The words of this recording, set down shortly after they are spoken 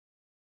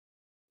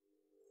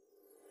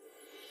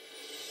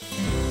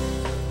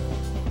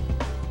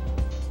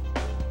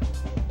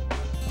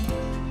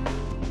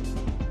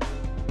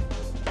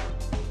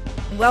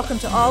welcome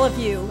to all of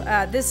you.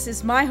 This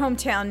is my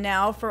hometown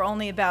now for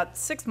only about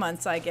 6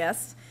 months, I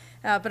guess.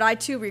 But I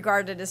too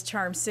regard it as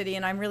Charm City,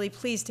 and I'm really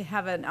pleased to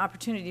have an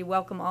opportunity to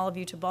welcome all of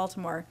you to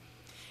Baltimore.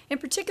 In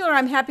particular,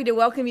 I'm happy to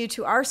welcome you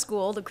to our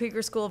school, the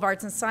Krieger School of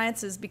Arts and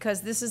Sciences,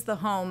 because this is the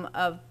home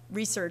of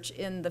research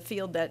in the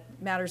field that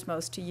matters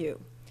most to you.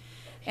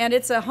 And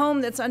it's a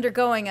home that's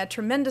undergoing a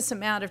tremendous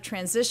amount of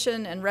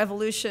transition and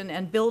revolution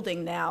and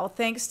building now,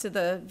 thanks to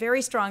the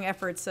very strong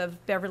efforts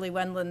of Beverly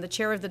Wendland, the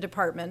chair of the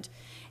department,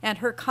 and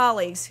her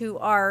colleagues who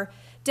are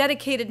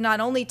dedicated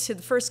not only to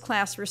the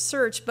first-class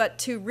research, but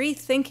to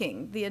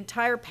rethinking the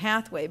entire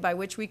pathway by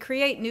which we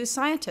create new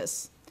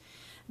scientists.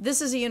 This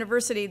is a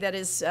university that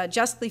is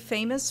justly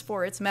famous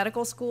for its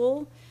medical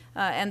school,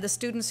 and the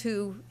students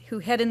who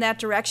head in that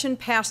direction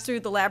pass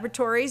through the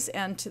laboratories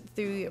and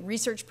through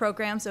research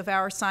programs of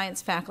our science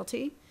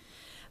faculty.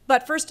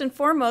 But first and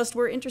foremost,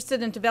 we're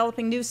interested in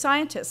developing new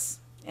scientists.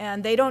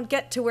 And they don't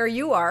get to where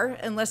you are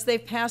unless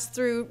they've passed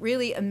through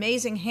really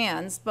amazing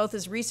hands, both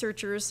as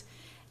researchers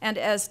and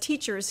as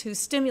teachers who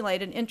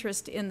stimulate an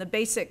interest in the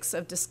basics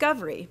of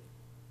discovery.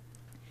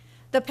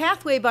 The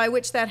pathway by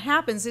which that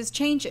happens is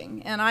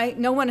changing, and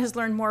no one has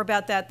learned more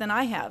about that than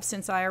I have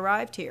since I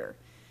arrived here.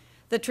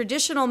 The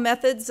traditional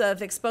methods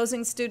of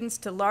exposing students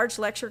to large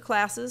lecture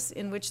classes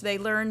in which they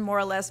learn more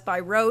or less by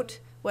rote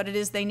what it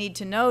is they need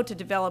to know to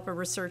develop a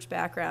research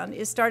background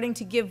is starting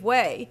to give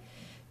way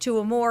to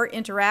a more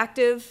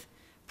interactive,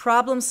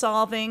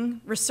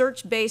 problem-solving,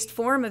 research-based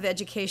form of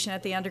education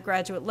at the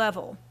undergraduate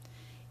level.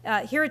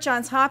 Here at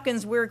Johns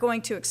Hopkins, we're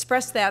going to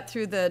express that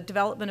through the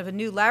development of a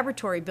new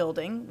laboratory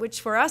building, which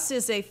for us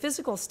is a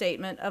physical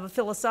statement of a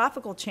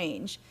philosophical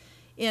change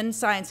in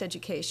science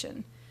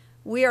education.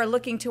 We are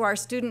looking to our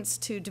students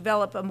to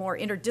develop a more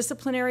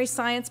interdisciplinary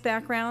science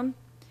background,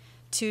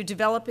 to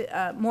develop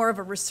more of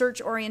a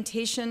research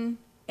orientation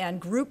and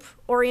group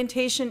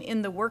orientation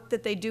in the work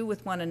that they do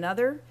with one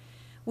another.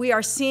 We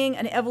are seeing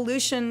an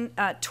evolution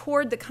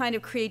toward the kind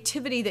of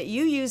creativity that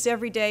you use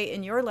every day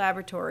in your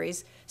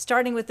laboratories,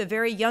 starting with the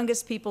very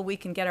youngest people we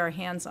can get our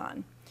hands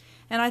on.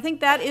 And I think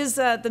that is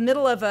the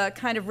middle of a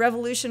kind of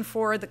revolution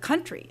for the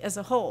country as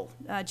a whole.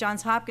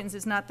 Johns Hopkins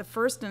is not the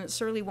first, and it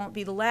certainly won't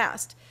be the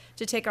last,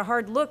 to take a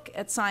hard look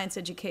at science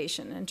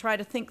education and try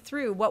to think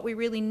through what we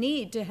really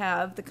need to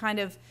have the kind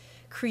of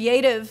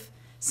creative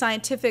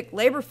scientific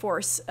labor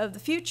force of the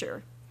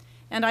future.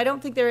 And I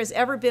don't think there has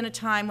ever been a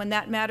time when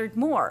that mattered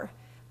more,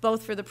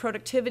 both for the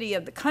productivity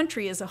of the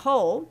country as a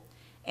whole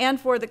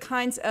and for the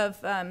kinds of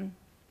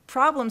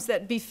problems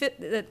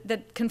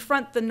that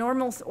confront the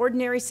normal,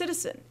 ordinary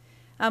citizen.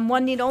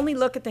 One need only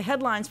look at the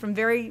headlines from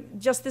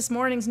just this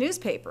morning's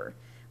newspaper.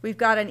 We've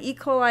got an E.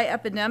 coli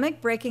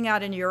epidemic breaking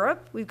out in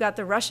Europe. We've got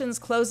the Russians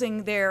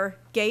closing their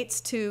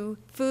gates to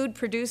food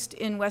produced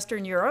in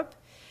Western Europe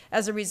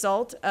as a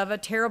result of a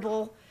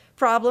terrible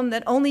problem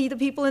that only the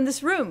people in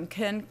this room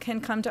can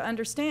come to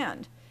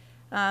understand.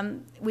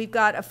 We've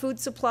got a food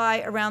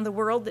supply around the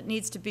world that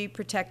needs to be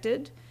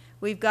protected.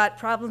 We've got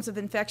problems of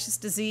infectious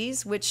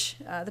disease, which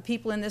the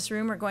people in this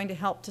room are going to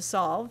help to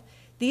solve.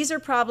 These are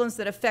problems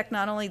that affect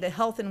not only the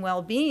health and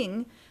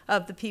well-being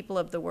of the people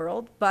of the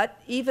world,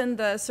 but even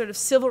the sort of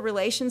civil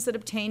relations that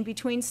obtain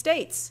between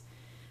states.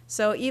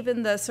 So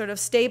even the sort of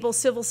stable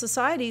civil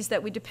societies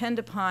that we depend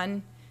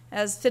upon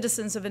as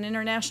citizens of an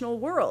international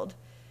world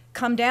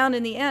come down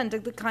in the end to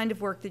the kind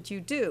of work that you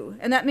do.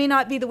 And that may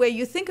not be the way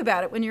you think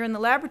about it when you're in the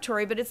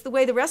laboratory, but it's the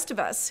way the rest of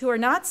us who are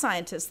not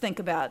scientists think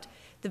about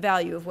the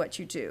value of what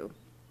you do.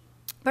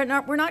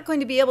 But we're not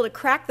going to be able to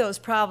crack those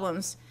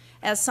problems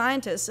as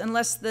scientists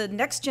unless the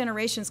next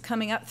generations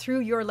coming up through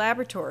your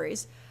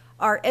laboratories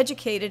are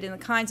educated in the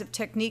kinds of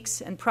techniques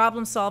and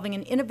problem solving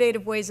and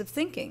innovative ways of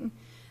thinking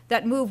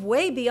that move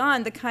way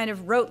beyond the kind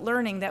of rote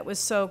learning that was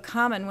so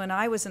common when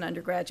I was an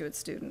undergraduate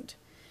student.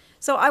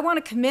 So I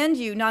want to commend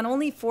you not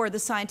only for the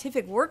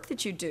scientific work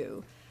that you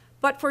do,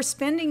 but for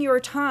spending your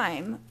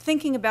time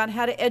thinking about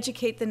how to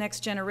educate the next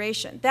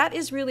generation. That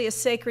is really a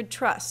sacred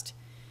trust.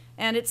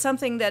 And it's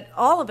something that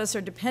all of us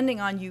are depending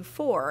on you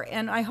for.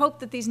 And I hope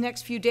that these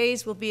next few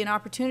days will be an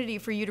opportunity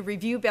for you to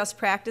review best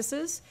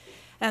practices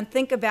and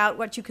think about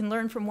what you can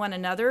learn from one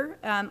another.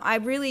 I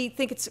really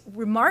think it's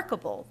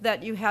remarkable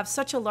that you have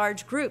such a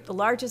large group, the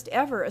largest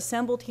ever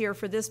assembled here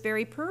for this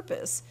very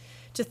purpose,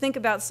 to think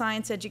about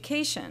science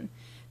education.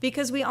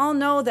 Because we all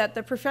know that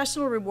the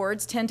professional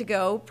rewards tend to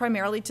go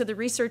primarily to the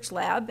research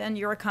lab and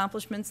your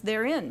accomplishments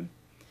therein.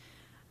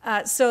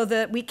 So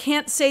that we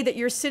can't say that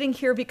you're sitting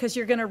here because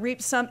you're going to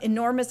reap some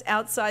enormous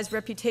outsized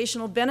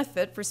reputational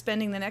benefit for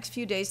spending the next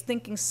few days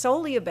thinking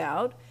solely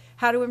about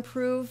how to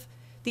improve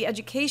the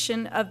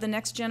education of the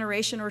next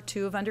generation or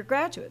two of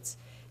undergraduates.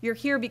 You're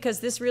here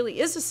because this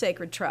really is a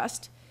sacred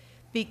trust,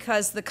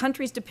 because the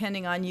country's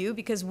depending on you,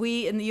 because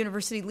we in the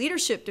university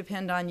leadership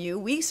depend on you.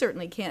 We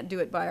certainly can't do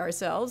it by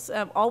ourselves.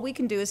 All we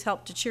can do is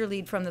help to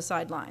cheerlead from the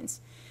sidelines.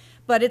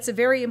 But it's a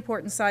very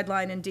important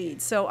sideline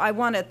indeed. So I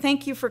want to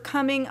thank you for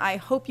coming. I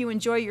hope you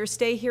enjoy your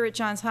stay here at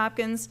Johns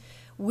Hopkins.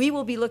 We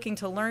will be looking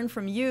to learn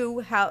from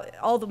you how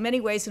all the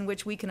many ways in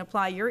which we can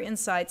apply your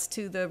insights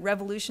to the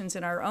revolutions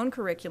in our own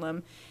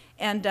curriculum.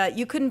 And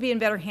you couldn't be in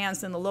better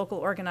hands than the local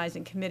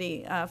organizing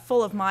committee,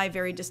 full of my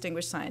very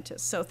distinguished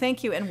scientists. So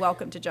thank you and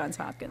welcome to Johns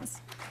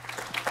Hopkins.